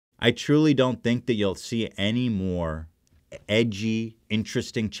I truly don't think that you'll see any more edgy,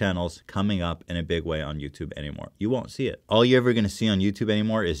 interesting channels coming up in a big way on YouTube anymore. You won't see it. All you're ever going to see on YouTube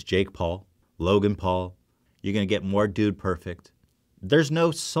anymore is Jake Paul, Logan Paul. You're going to get more Dude Perfect. There's no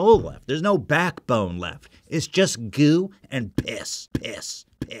soul left. There's no backbone left. It's just goo and piss, piss,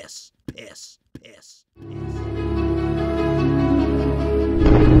 piss, piss, piss, piss.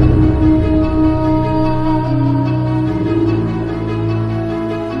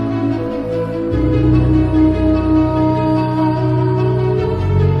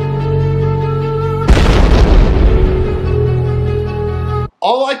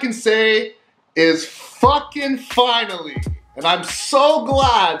 All I can say is fucking finally. And I'm so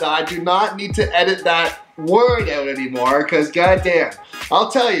glad that I do not need to edit that word out anymore, because goddamn. I'll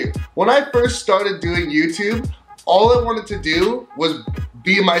tell you, when I first started doing YouTube, all I wanted to do was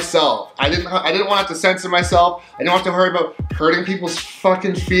be myself. I didn't want to have to censor myself. I didn't have to worry about hurting people's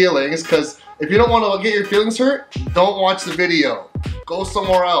fucking feelings, because if you don't want to get your feelings hurt, don't watch the video. Go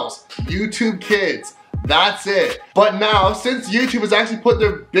somewhere else. YouTube Kids. That's it. But now, since YouTube has actually put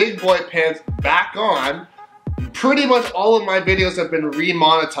their big boy pants back on, pretty much all of my videos have been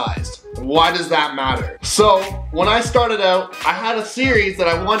remonetized. Why does that matter? So, when I started out, I had a series that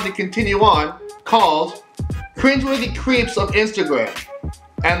I wanted to continue on called Cringeworthy Creeps of Instagram.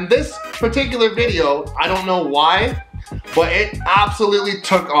 And this particular video, I don't know why, but it absolutely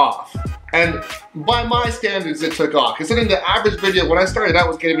took off. And by my standards, it took off. Considering the average video when I started out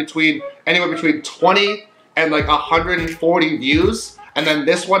was getting anywhere between 20 and like 140 views. And then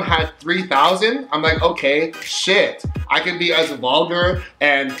this one had 3,000. I'm like, okay, shit. I can be as vulgar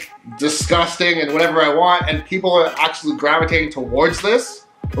and disgusting and whatever I want, and people are actually gravitating towards this.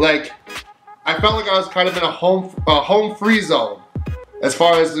 Like, I felt like I was kind of in a home free zone as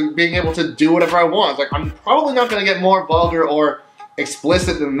far as being able to do whatever I want. Like, I'm probably not gonna get more vulgar or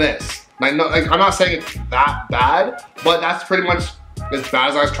explicit than this. I'm not saying it's that bad, but that's pretty much as bad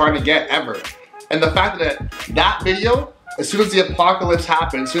as I was trying to get ever. And the fact that that video, as soon as the apocalypse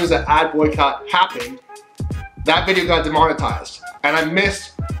happened, as soon as the ad boycott happened, that video got demonetized. And I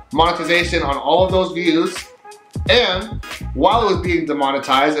missed monetization on all of those views. And while it was being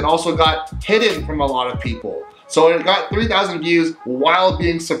demonetized, it also got hidden from a lot of people. So it got 3,000 views while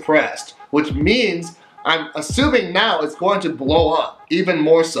being suppressed, which means I'm assuming now it's going to blow up even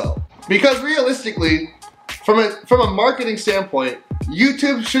more so. Because realistically, from a marketing standpoint,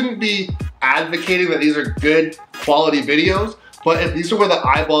 YouTube shouldn't be advocating that these are good quality videos, but if these are where the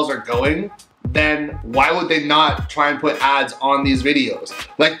eyeballs are going, then why would they not try and put ads on these videos?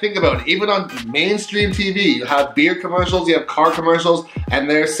 Like, think about it, even on mainstream TV, you have beer commercials, you have car commercials, and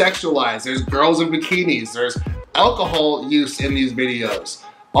they're sexualized. There's girls in bikinis, there's alcohol use in these videos.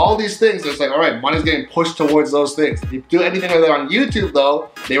 All these things, it's like, all right, money's getting pushed towards those things. If you do anything like that on YouTube though,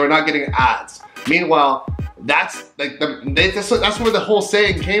 they were not getting ads. Meanwhile, that's like that's where the whole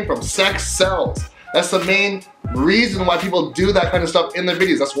saying came from. Sex sells. That's the main reason why people do that kind of stuff in their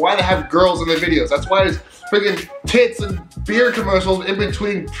videos. That's why they have girls in their videos. That's why there's freaking tits and beer commercials in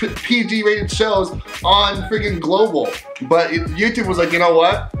between PG rated shows on freaking Global. But YouTube was like, you know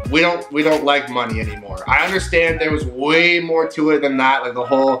what? We don't like money anymore. I understand there was way more to it than that, like the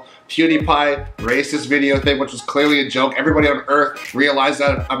whole PewDiePie racist video thing, which was clearly a joke. Everybody on earth realized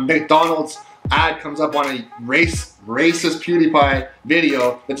that a McDonald's ad comes up on a racist PewDiePie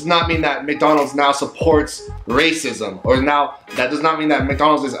video. That does not mean that McDonald's now supports racism, or now that does not mean that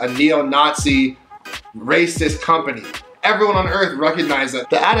McDonald's is a neo-Nazi racist company. Everyone on earth recognized that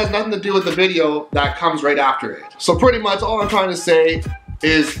the ad has nothing to do with the video that comes right after it. So pretty much all I'm trying to say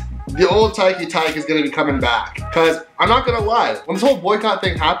is the old Tykytyk is gonna be coming back. Cause I'm not gonna lie, when this whole boycott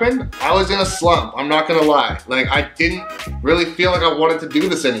thing happened, I was in a slump, I'm not gonna lie. Like, I didn't really feel like I wanted to do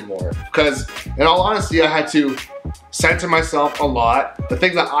this anymore. Because in all honesty, I had to censor myself a lot. The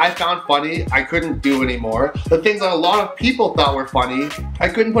things that I found funny, I couldn't do anymore. The things that a lot of people thought were funny, I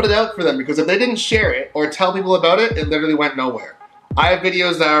couldn't put it out for them, because if they didn't share it or tell people about it, it literally went nowhere. I have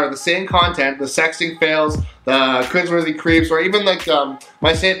videos that are the same content, the sexting fails, the cringeworthy creeps, or even like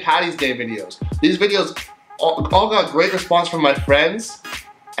my St. Patty's Day videos. These videos all got great response from my friends,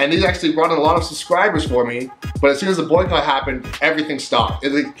 and these actually brought in a lot of subscribers for me, but as soon as the boycott happened, everything stopped.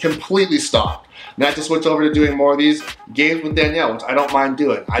 It completely stopped. And I had to switch over to doing more of these games with Danielle, which I don't mind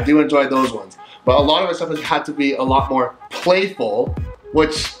doing. I do enjoy those ones. But a lot of my stuff has had to be a lot more playful,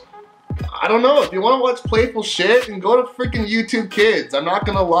 which, I don't know, if you want to watch playful shit, then go to freaking YouTube Kids. I'm not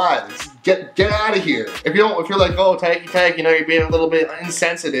gonna lie. Get out of here. If you're like, oh, Tykytyk, you know, you're being a little bit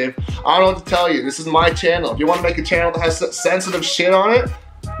insensitive, I don't know what to tell you. This is my channel. If you want to make a channel that has sensitive shit on it,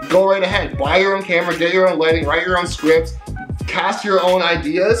 go right ahead. Buy your own camera, get your own lighting, write your own scripts, cast your own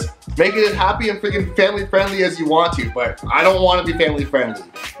ideas, make it as happy and freaking family friendly as you want to, but I don't want to be family friendly.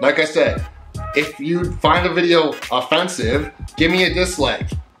 Like I said, if you find a video offensive, give me a dislike.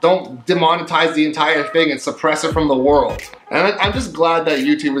 Don't demonetize the entire thing and suppress it from the world. And I'm just glad that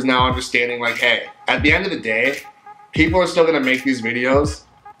YouTube is now understanding, like, hey, at the end of the day, people are still gonna make these videos.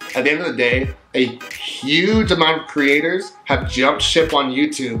 At the end of the day, a huge amount of creators have jumped ship on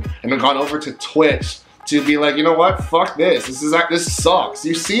YouTube and have gone over to Twitch to be like, you know what, fuck this. This sucks.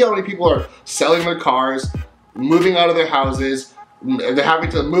 You see how many people are selling their cars, moving out of their houses, they're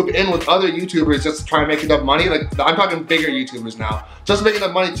having to move in with other YouTubers just to try and make enough money. Like, I'm talking bigger YouTubers now, just making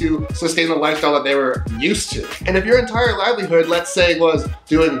enough money to sustain the lifestyle that they were used to. And if your entire livelihood, let's say, was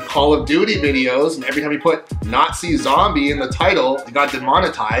doing Call of Duty videos, and every time you put Nazi zombie in the title, it got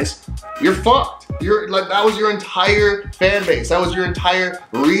demonetized, you're fucked. That was your entire fan base. That was your entire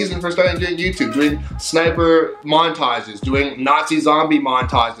reason for starting doing YouTube, doing sniper montages, doing Nazi zombie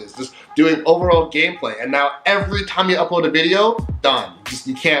montages, just doing overall gameplay. And now every time you upload a video, done.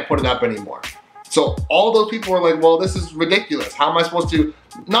 You can't put it up anymore. So all those people were like, well, this is ridiculous. How am I supposed to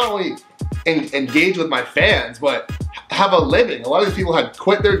not only engage with my fans, but have a living? A lot of these people had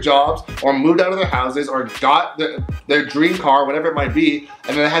quit their jobs or moved out of their houses or got their dream car, whatever it might be,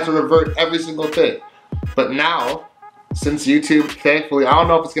 and then they had to revert every single thing. But now, since YouTube, thankfully, I don't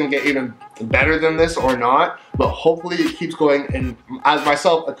know if it's gonna get even better than this or not, but hopefully it keeps going in, as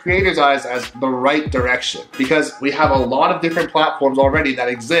myself, a creator's eyes, as the right direction. Because we have a lot of different platforms already that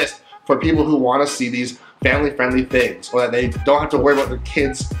exist for people who wanna see these family-friendly things, or that they don't have to worry about their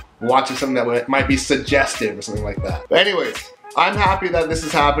kids watching something that might be suggestive or something like that. But anyways, I'm happy that this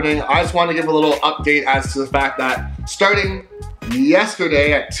is happening. I just want to give a little update as to the fact that starting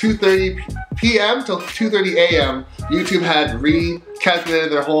yesterday at 2:30 p.m. till 2:30 a.m., YouTube had recalculated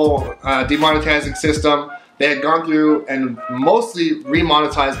their whole demonetizing system. They had gone through and mostly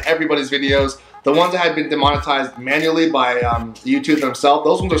remonetized everybody's videos. The ones that had been demonetized manually by YouTube themselves,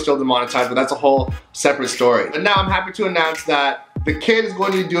 those ones are still demonetized, but that's a whole separate story. But now I'm happy to announce that the kid is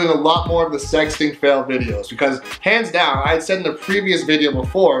going to be doing a lot more of the sexting fail videos, because hands down, I had said in the previous video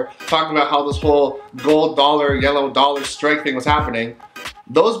before, talking about how this whole gold dollar, yellow dollar strike thing was happening.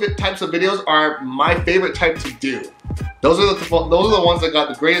 Those types of videos are my favorite type to do. Those are the ones that got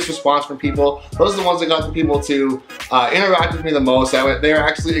the greatest response from people. Those are the ones that got the people to interact with me the most, that they're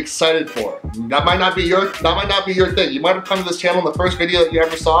actually excited for. That might not be your thing. You might have come to this channel, and the first video that you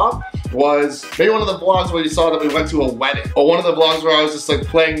ever saw was maybe one of the vlogs where you saw that we went to a wedding, or one of the vlogs where I was just like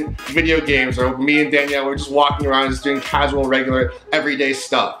playing video games, or me and Danielle were just walking around just doing casual, regular, everyday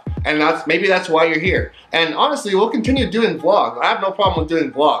stuff. And maybe that's why you're here. And honestly, we'll continue doing vlogs. I have no problem with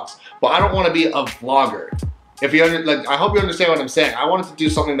doing vlogs, but I don't want to be a vlogger. I hope you understand what I'm saying. I wanted to do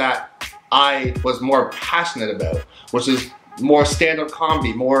something that I was more passionate about, which is more stand-up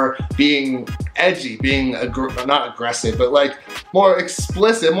comedy, more being edgy, being not aggressive, but like more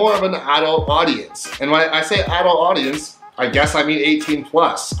explicit, more of an adult audience. And when I say adult audience, I guess I mean 18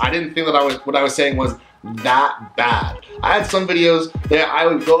 plus. I didn't think that what I was saying was that bad. I had some videos that I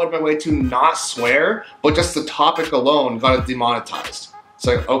would go out of my way to not swear, but just the topic alone got it demonetized. It's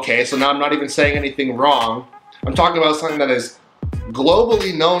like, okay, so now I'm not even saying anything wrong. I'm talking about something that is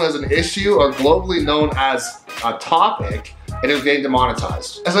globally known as an issue or globally known as a topic, and it was getting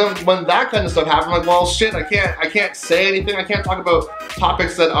demonetized. And so when that kind of stuff happened, I'm like, well, shit, I can't say anything. I can't talk about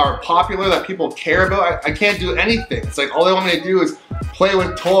topics that are popular, that people care about. I can't do anything. It's like all they want me to do is play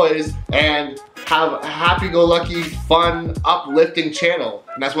with toys and have a happy-go-lucky, fun, uplifting channel.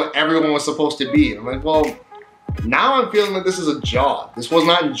 And that's what everyone was supposed to be. And I'm like, well, now I'm feeling like this is a job. This was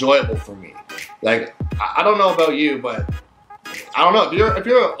not enjoyable for me. Like, I don't know about you, but I don't know, if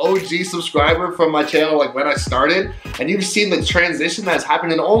you're an OG subscriber from my channel, like when I started, and you've seen the transition that's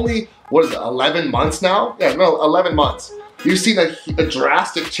happened in only, what is it, 11 months now? Yeah, no, 11 months. You've seen a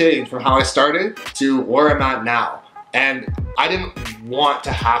drastic change from how I started to where I'm at now. And I didn't want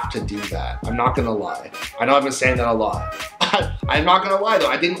to have to do that. I'm not gonna lie. I know I've been saying that a lot. I'm not gonna lie though,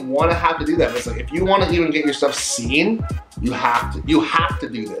 I didn't want to have to do that. But it's like, if you want to even get your stuff seen, you have to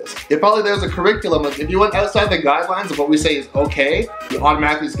do this. If probably there's a curriculum, like if you went outside the guidelines of what we say is okay, you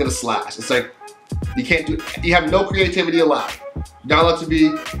automatically just get a slash. It's like, you have no creativity allowed. You're not allowed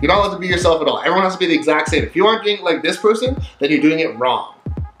to be yourself at all. Everyone has to be the exact same. If you aren't doing it like this person, then you're doing it wrong.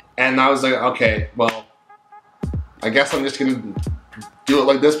 And I was like, okay, well, I guess I'm just gonna do it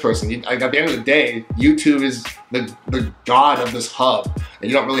like this person. At the end of the day, YouTube is the god of this hub, and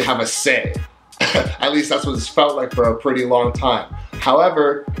you don't really have a say. At least that's what it's felt like for a pretty long time.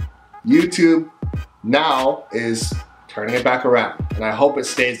 However, YouTube now is turning it back around, and I hope it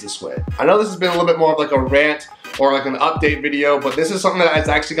stays this way. I know this has been a little bit more of like a rant or like an update video, but this is something that has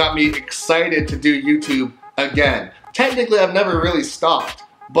actually got me excited to do YouTube again. Technically, I've never really stopped,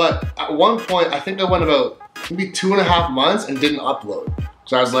 but at one point, I think I went about maybe 2.5 months and didn't upload.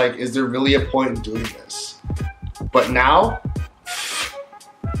 So I was like, is there really a point in doing this? But now,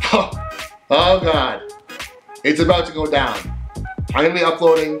 oh God, it's about to go down. I'm gonna be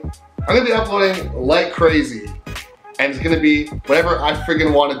uploading like crazy, and it's gonna be whatever I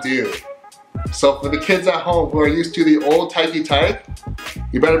friggin' wanna do. So for the kids at home who are used to the old Tykytyk,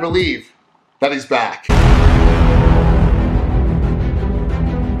 you better believe that he's back.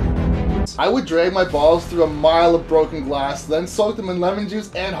 I would drag my balls through a mile of broken glass, then soak them in lemon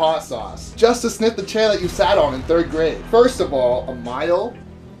juice and hot sauce, just to sniff the chair that you sat on in 3rd grade. First of all, a mile?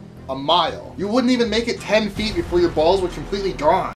 A mile. You wouldn't even make it 10 feet before your balls were completely gone.